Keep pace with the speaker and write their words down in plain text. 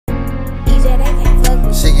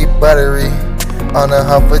buttery, on a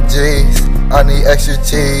hump of G's. I need extra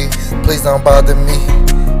cheese, please don't bother me.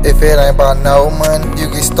 If it ain't about no money, you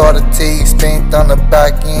can start a T, spent on the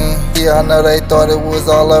back end. Yeah, I know they thought it was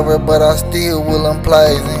all over, but I still will them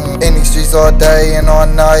plays in these streets all day and all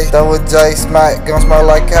night. Double J smack, gon' smell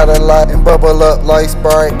like Cadillac and bubble up like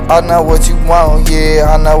Sprite. I know what you want, yeah,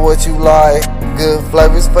 I know what you like. Good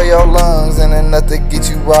flavors for your lungs and enough to get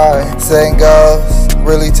you right. Saying goes,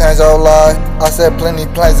 really change your life. I said plenty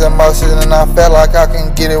planes in motion and I felt like I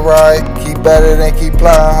can get it right. Keep at it and keep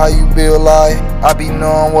plotting how you build life. I be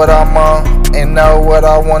knowing what I'm on and know what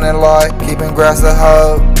I want in life. Keeping grass a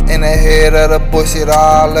hub in the head of the bullshit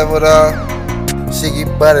I leveled up. She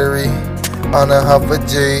get buttery on a hump of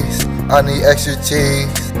G's. I need extra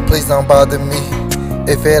cheese, please don't bother me.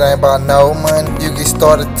 If it ain't about no money, you can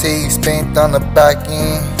start a T, spent on the back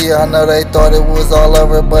end. Yeah, I know they thought it was all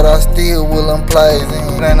over, but I still will them plays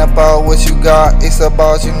in. It ain't about what you got, it's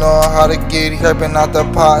about you know how to get it. Creeping out the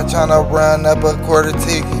pot, tryna run up a quarter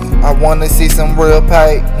ticket. I wanna see some real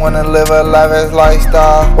pay, wanna live a lavish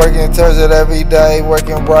lifestyle. Working towards it every day,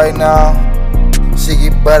 working right now. She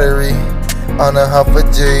get buttery on a hump of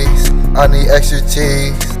G's. I need extra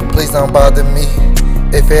cheese, please don't bother me.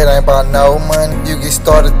 If it ain't about no money, you can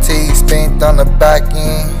start a T, spent on the back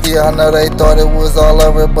end. Yeah, I know they thought it was all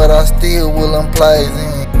over, but I still will them plays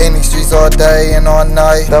in these streets all day and all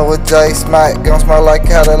night. Double J smack, gon' smell like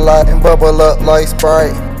Cadillac and bubble up like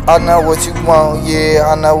Sprite. I know what you want, yeah,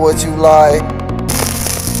 I know what you like.